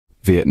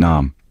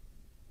Vietnam.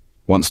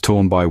 Once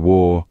torn by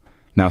war,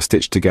 now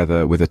stitched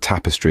together with a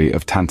tapestry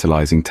of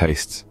tantalizing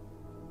tastes.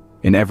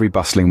 In every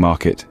bustling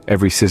market,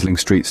 every sizzling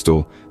street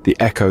stall, the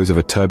echoes of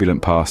a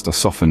turbulent past are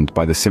softened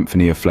by the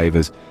symphony of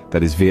flavors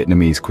that is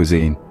Vietnamese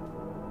cuisine.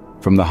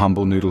 From the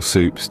humble noodle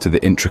soups to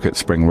the intricate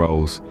spring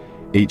rolls,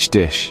 each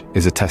dish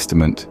is a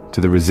testament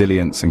to the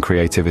resilience and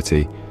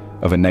creativity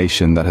of a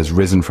nation that has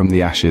risen from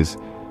the ashes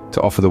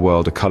to offer the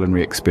world a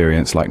culinary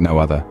experience like no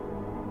other.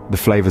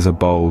 The flavors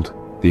are bold,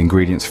 the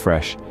ingredients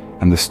fresh,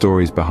 and the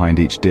stories behind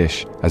each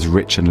dish as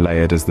rich and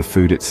layered as the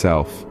food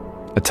itself.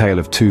 A tale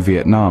of two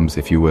Vietnams,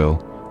 if you will,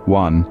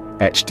 one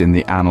etched in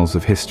the annals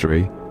of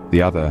history,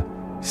 the other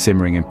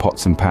simmering in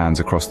pots and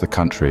pans across the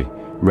country,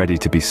 ready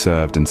to be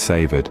served and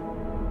savored.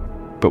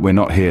 But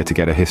we're not here to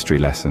get a history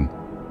lesson.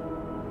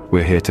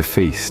 We're here to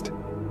feast.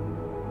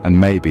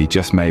 And maybe,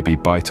 just maybe,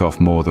 bite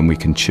off more than we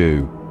can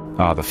chew.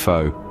 Ah, the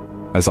pho,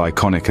 as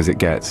iconic as it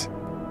gets.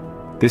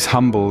 This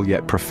humble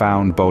yet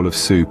profound bowl of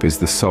soup is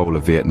the soul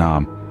of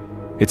Vietnam.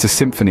 It's a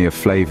symphony of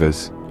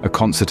flavors, a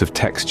concert of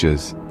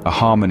textures, a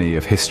harmony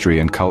of history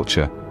and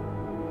culture.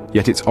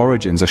 Yet its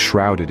origins are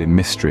shrouded in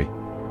mystery.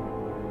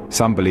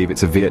 Some believe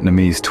it's a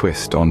Vietnamese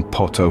twist on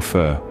pot au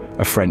feu,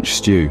 a French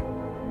stew,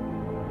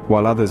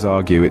 while others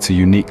argue it's a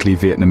uniquely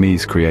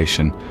Vietnamese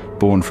creation,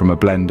 born from a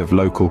blend of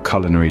local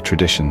culinary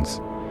traditions,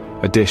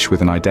 a dish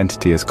with an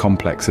identity as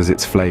complex as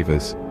its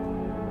flavors.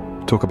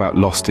 Talk about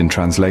lost in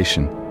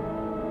translation.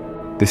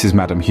 This is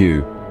Madame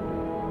Hugh.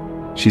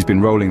 She's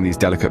been rolling these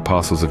delicate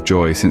parcels of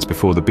joy since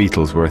before the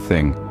Beatles were a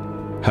thing.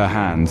 Her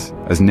hands,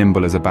 as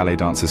nimble as a ballet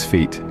dancer's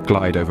feet,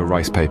 glide over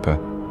rice paper,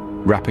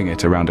 wrapping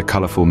it around a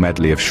colorful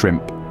medley of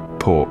shrimp,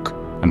 pork,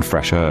 and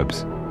fresh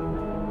herbs.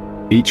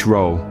 Each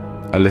roll,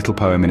 a little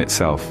poem in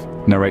itself,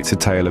 narrates a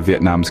tale of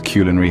Vietnam's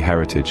culinary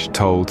heritage,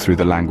 told through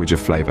the language of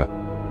flavor.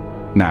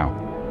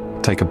 Now,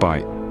 take a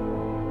bite.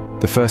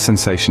 The first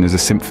sensation is a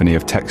symphony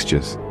of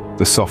textures,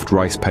 the soft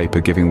rice paper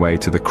giving way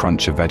to the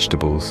crunch of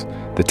vegetables,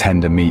 the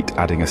tender meat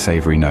adding a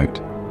savory note.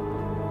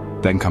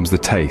 Then comes the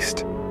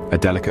taste, a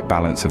delicate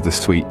balance of the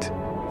sweet,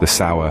 the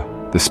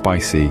sour, the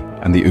spicy,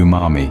 and the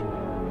umami.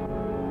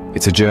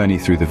 It's a journey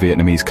through the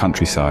Vietnamese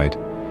countryside,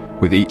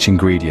 with each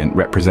ingredient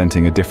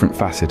representing a different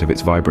facet of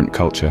its vibrant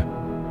culture.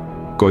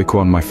 Goi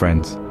quan, my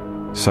friends,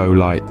 so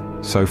light,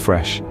 so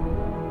fresh,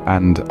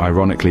 and,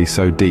 ironically,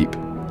 so deep,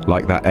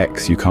 like that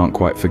ex you can't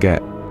quite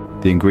forget.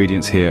 The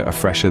ingredients here are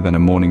fresher than a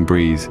morning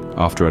breeze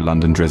after a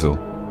London drizzle.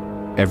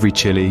 Every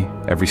chili,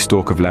 every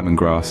stalk of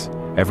lemongrass,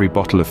 every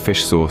bottle of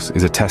fish sauce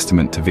is a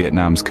testament to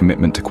Vietnam's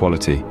commitment to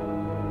quality.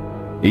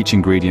 Each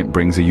ingredient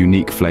brings a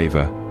unique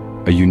flavor,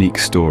 a unique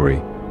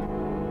story.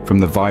 From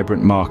the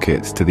vibrant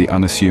markets to the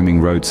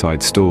unassuming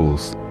roadside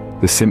stalls,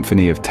 the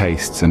symphony of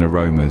tastes and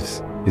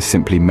aromas is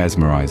simply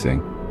mesmerizing.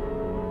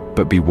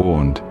 But be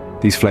warned,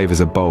 these flavors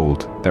are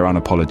bold, they're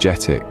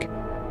unapologetic.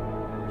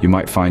 You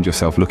might find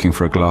yourself looking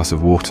for a glass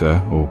of water,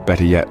 or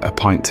better yet, a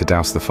pint to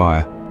douse the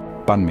fire.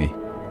 Banh mi,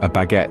 a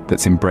baguette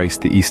that's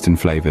embraced the Eastern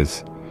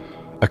flavors.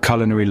 A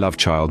culinary love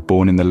child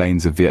born in the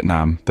lanes of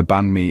Vietnam, the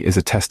banh mi is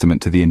a testament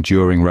to the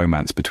enduring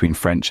romance between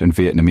French and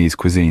Vietnamese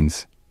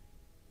cuisines.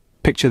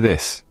 Picture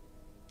this: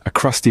 a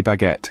crusty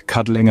baguette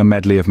cuddling a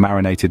medley of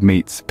marinated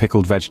meats,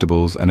 pickled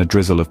vegetables, and a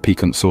drizzle of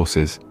piquant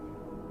sauces.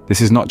 This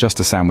is not just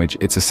a sandwich,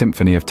 it's a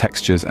symphony of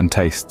textures and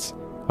tastes,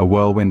 a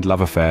whirlwind love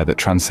affair that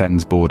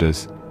transcends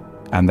borders.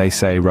 And they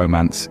say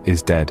romance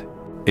is dead.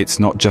 It's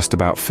not just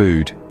about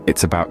food,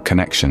 it's about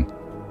connection.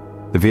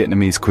 The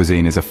Vietnamese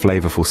cuisine is a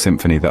flavorful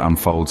symphony that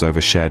unfolds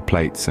over shared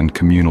plates and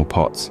communal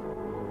pots.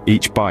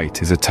 Each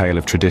bite is a tale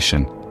of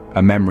tradition,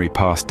 a memory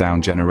passed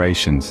down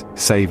generations,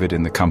 savored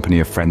in the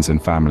company of friends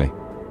and family.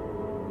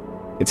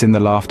 It's in the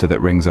laughter that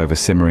rings over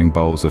simmering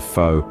bowls of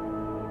pho,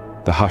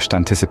 the hushed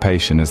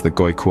anticipation as the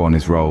goi quan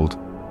is rolled,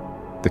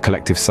 the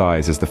collective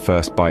sighs as the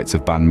first bites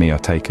of banh mi are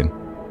taken.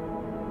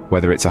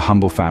 Whether it's a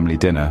humble family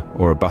dinner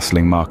or a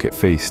bustling market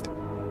feast,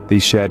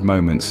 these shared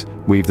moments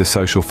weave the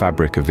social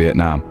fabric of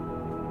Vietnam.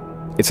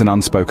 It's an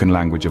unspoken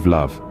language of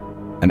love,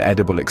 an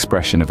edible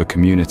expression of a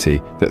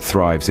community that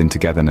thrives in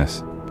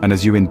togetherness. And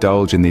as you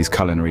indulge in these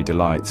culinary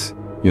delights,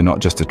 you're not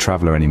just a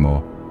traveler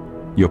anymore.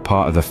 You're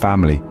part of the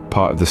family,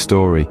 part of the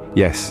story.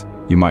 Yes,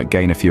 you might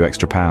gain a few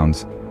extra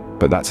pounds,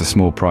 but that's a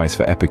small price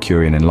for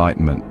Epicurean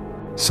enlightenment.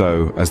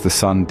 So, as the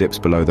sun dips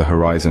below the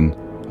horizon,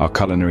 our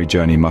culinary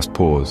journey must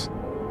pause,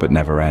 but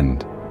never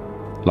end.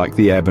 Like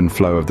the ebb and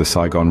flow of the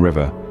Saigon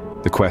River,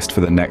 the quest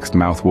for the next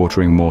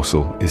mouth-watering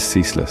morsel is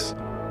ceaseless.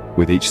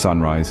 With each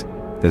sunrise,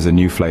 there's a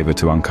new flavor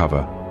to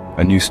uncover,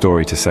 a new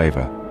story to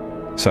savor.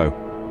 So,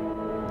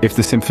 if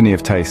the symphony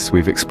of tastes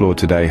we've explored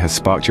today has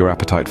sparked your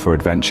appetite for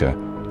adventure,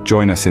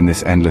 join us in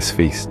this endless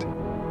feast.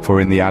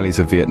 For in the alleys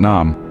of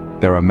Vietnam,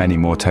 there are many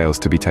more tales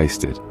to be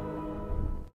tasted.